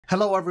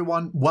Hello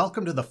everyone,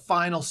 welcome to the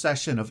final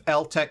session of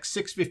LTEC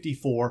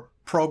 654,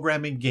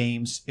 Programming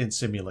Games in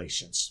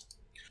Simulations.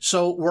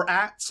 So we're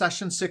at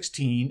session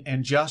 16,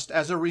 and just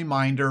as a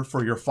reminder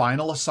for your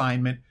final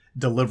assignment,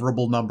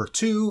 deliverable number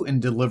 2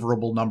 and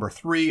deliverable number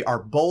 3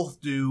 are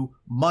both due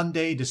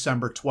Monday,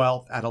 December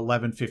 12th at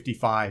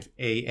 11:55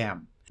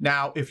 a.m.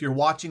 Now, if you're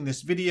watching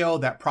this video,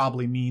 that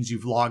probably means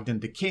you've logged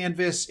into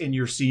Canvas and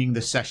you're seeing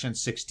the session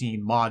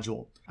 16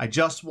 module. I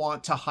just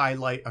want to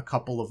highlight a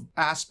couple of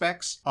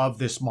aspects of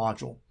this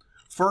module.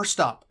 First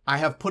up, I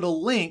have put a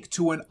link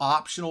to an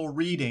optional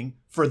reading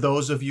for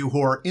those of you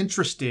who are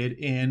interested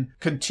in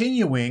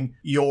continuing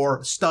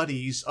your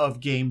studies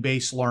of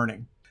game-based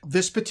learning.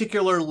 This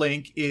particular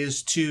link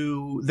is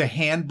to the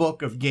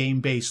Handbook of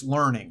Game-Based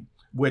Learning,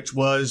 which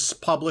was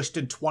published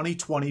in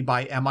 2020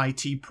 by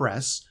MIT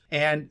Press.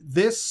 And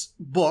this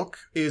book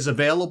is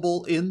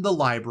available in the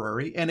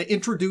library, and it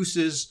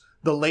introduces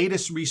the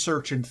latest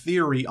research and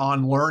theory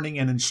on learning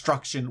and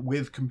instruction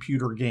with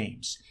computer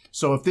games.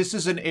 So if this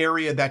is an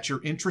area that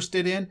you're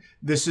interested in,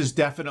 this is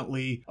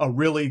definitely a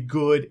really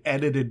good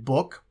edited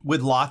book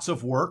with lots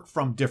of work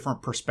from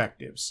different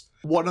perspectives.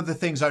 One of the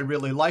things I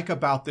really like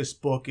about this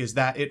book is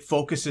that it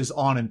focuses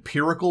on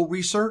empirical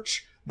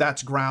research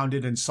that's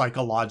grounded in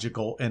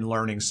psychological and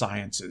learning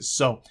sciences.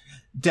 So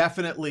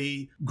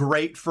definitely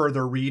great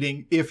further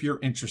reading if you're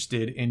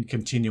interested in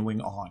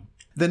continuing on.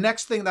 The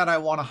next thing that I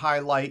want to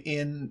highlight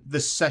in the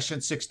session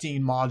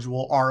 16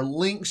 module are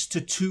links to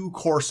 2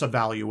 course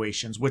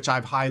evaluations, which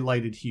I've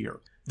highlighted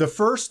here. The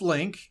first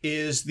link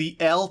is the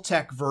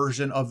LTEC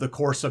version of the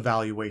course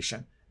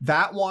evaluation.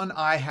 That one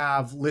I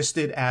have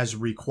listed as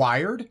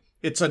required.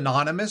 It's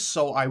anonymous,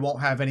 so I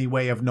won't have any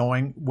way of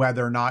knowing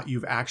whether or not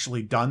you've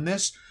actually done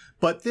this.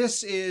 But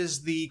this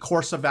is the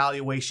course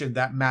evaluation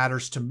that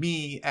matters to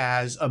me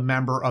as a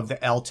member of the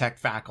LTEC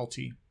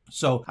faculty.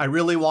 So I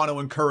really want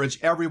to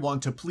encourage everyone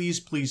to please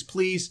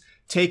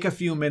take a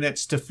few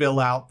minutes to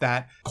fill out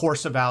that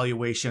course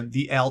evaluation,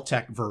 the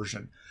LTEC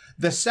version.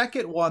 The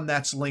second one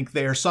that's linked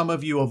there, some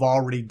of you have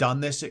already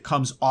done this. It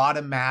comes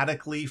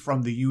automatically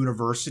from the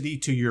university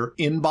to your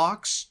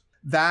inbox.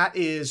 That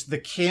is the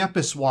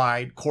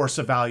campus-wide course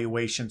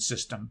evaluation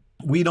system.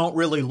 We don't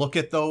really look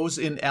at those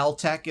in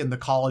LTEC in the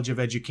College of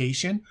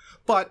Education,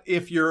 but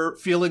if you're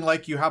feeling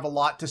like you have a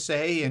lot to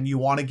say and you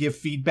want to give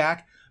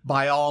feedback,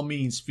 by all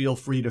means, feel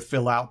free to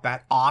fill out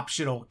that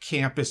optional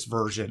campus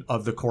version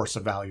of the course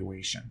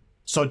evaluation.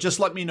 So just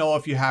let me know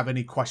if you have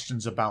any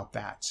questions about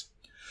that.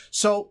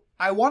 So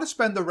I want to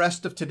spend the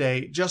rest of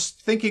today just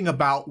thinking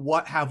about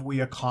what have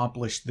we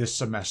accomplished this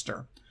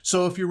semester.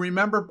 So if you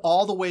remember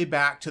all the way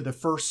back to the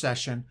first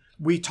session,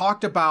 we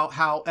talked about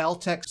how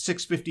LTEC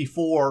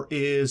 654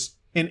 is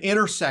an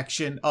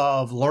intersection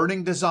of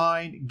learning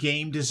design,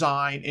 game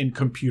design, and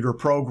computer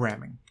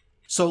programming.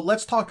 So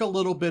let's talk a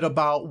little bit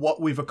about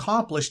what we've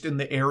accomplished in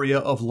the area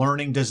of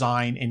learning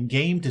design and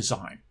game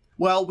design.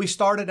 Well, we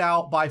started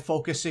out by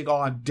focusing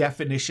on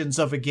definitions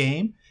of a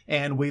game,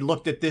 and we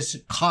looked at this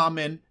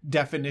common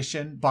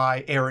definition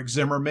by Eric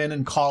Zimmerman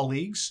and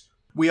colleagues.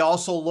 We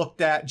also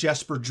looked at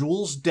Jesper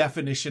Juul's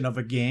definition of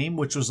a game,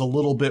 which was a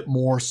little bit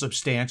more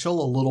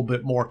substantial, a little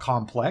bit more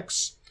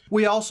complex.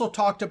 We also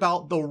talked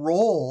about the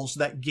roles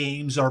that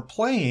games are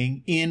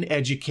playing in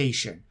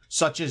education,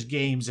 such as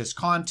games as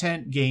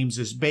content, games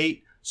as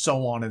bait,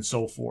 so on and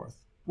so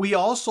forth. We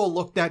also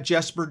looked at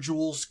Jesper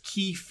Juul's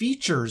key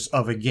features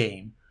of a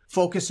game,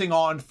 focusing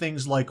on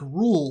things like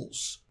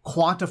rules,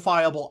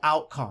 quantifiable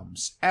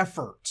outcomes,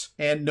 effort,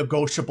 and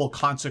negotiable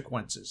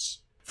consequences.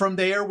 From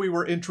there, we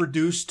were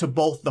introduced to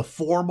both the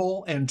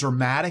formal and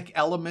dramatic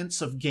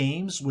elements of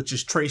games, which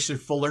is Tracy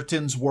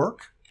Fullerton's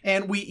work.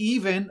 And we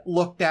even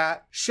looked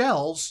at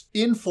Shell's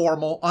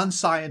informal,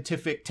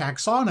 unscientific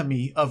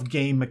taxonomy of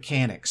game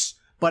mechanics,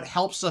 but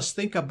helps us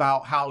think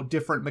about how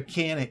different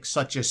mechanics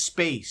such as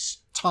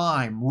space,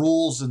 time,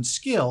 rules, and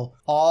skill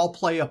all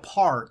play a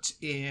part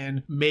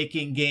in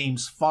making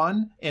games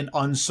fun and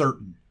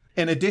uncertain.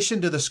 In addition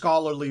to the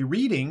scholarly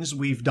readings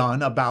we've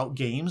done about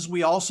games,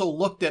 we also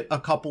looked at a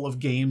couple of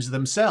games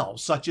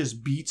themselves, such as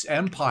Beats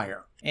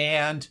Empire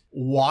and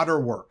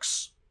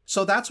Waterworks.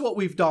 So that's what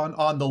we've done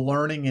on the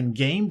learning and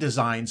game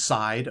design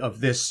side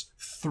of this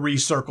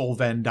 3-circle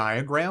Venn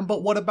diagram.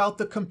 But what about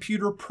the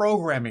computer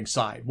programming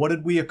side? What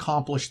did we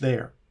accomplish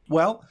there?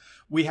 Well,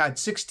 we had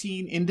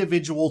 16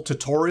 individual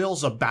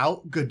tutorials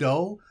about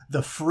Godot,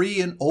 the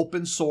free and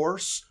open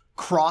source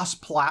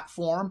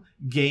cross-platform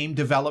game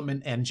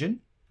development engine.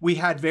 We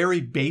had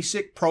very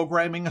basic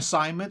programming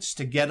assignments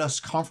to get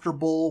us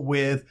comfortable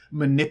with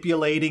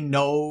manipulating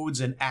nodes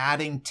and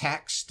adding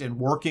text and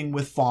working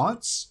with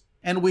fonts.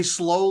 And we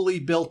slowly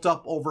built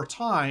up over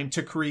time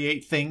to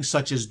create things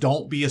such as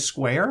Don't Be a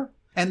Square.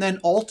 And then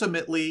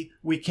ultimately,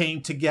 we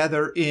came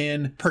together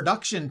in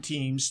production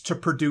teams to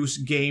produce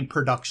Game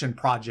Production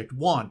Project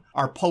 1,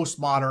 our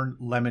postmodern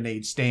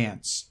lemonade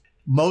stands.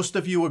 Most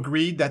of you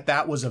agreed that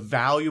that was a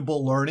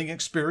valuable learning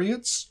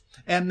experience.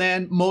 And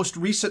then most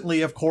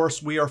recently, of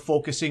course, we are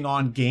focusing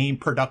on Game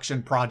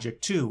Production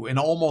Project 2, and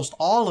almost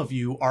all of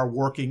you are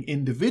working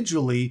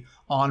individually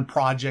on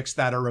projects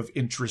that are of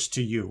interest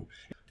to you.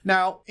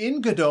 Now,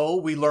 in Godot,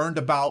 we learned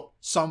about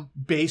some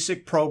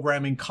basic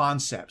programming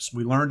concepts.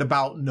 We learned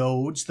about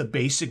nodes, the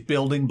basic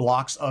building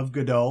blocks of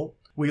Godot.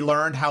 We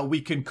learned how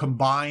we can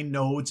combine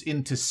nodes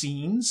into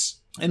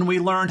scenes, and we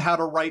learned how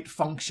to write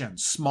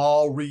functions,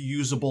 small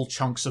reusable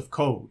chunks of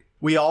code.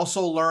 We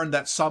also learned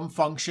that some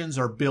functions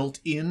are built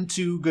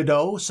into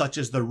Godot, such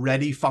as the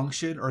ready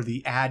function or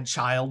the add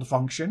child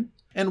function.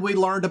 And we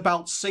learned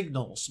about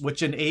signals,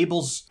 which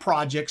enables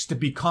projects to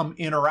become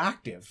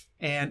interactive.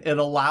 And it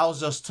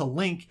allows us to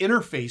link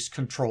interface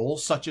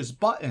controls, such as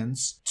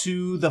buttons,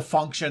 to the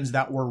functions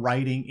that we're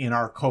writing in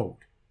our code.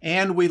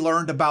 And we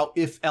learned about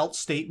if-else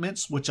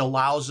statements, which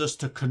allows us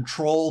to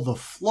control the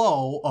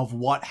flow of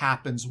what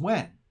happens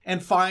when.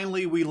 And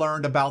finally, we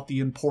learned about the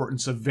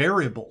importance of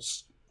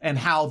variables and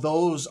how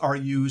those are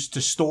used to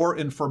store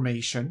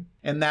information,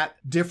 and that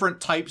different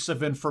types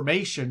of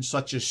information,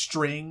 such as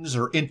strings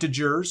or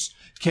integers,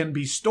 can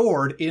be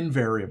stored in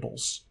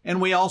variables. And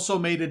we also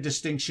made a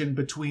distinction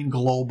between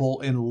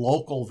global and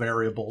local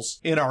variables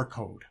in our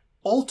code.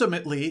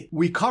 Ultimately,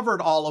 we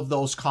covered all of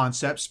those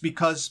concepts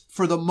because,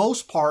 for the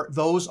most part,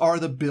 those are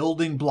the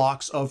building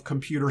blocks of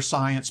computer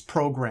science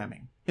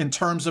programming. In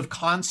terms of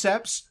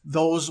concepts,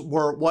 those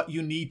were what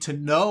you need to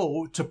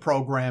know to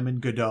program in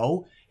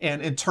Godot.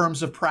 And in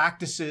terms of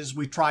practices,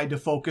 we tried to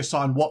focus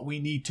on what we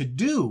need to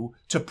do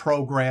to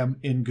program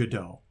in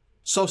Godot.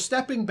 So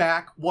stepping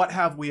back, what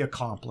have we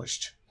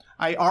accomplished?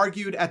 I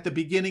argued at the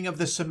beginning of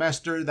the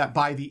semester that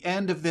by the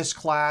end of this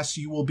class,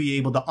 you will be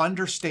able to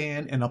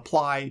understand and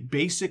apply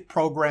basic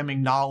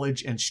programming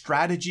knowledge and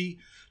strategy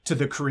to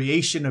the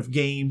creation of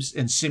games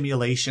and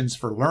simulations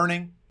for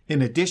learning.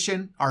 In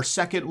addition, our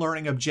second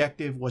learning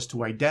objective was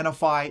to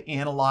identify,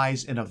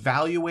 analyze, and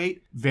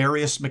evaluate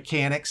various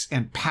mechanics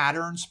and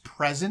patterns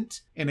present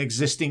in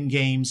existing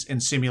games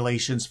and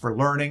simulations for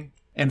learning.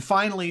 And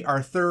finally,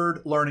 our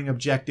third learning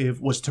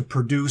objective was to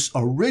produce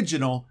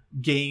original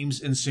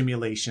games and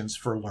simulations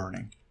for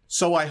learning.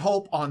 So I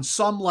hope on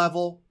some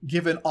level,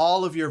 given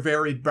all of your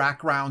varied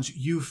backgrounds,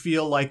 you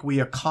feel like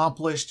we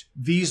accomplished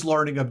these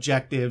learning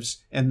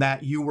objectives and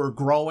that you were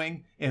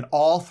growing in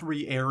all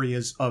three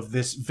areas of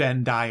this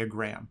Venn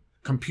diagram: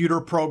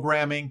 computer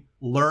programming,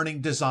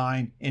 learning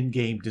design, and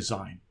game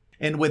design.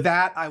 And with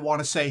that, I want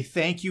to say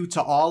thank you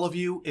to all of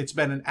you. It's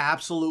been an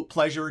absolute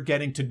pleasure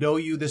getting to know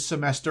you this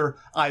semester.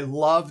 I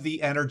love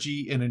the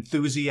energy and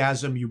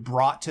enthusiasm you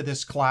brought to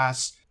this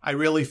class. I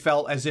really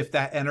felt as if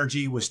that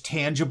energy was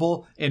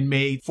tangible and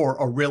made for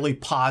a really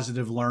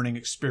positive learning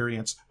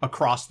experience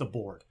across the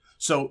board.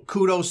 So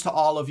kudos to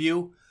all of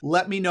you.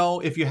 Let me know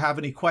if you have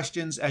any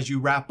questions as you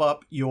wrap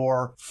up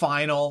your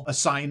final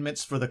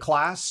assignments for the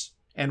class.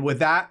 And with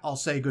that, I'll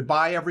say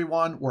goodbye,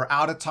 everyone. We're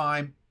out of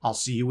time. I'll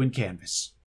see you in Canvas.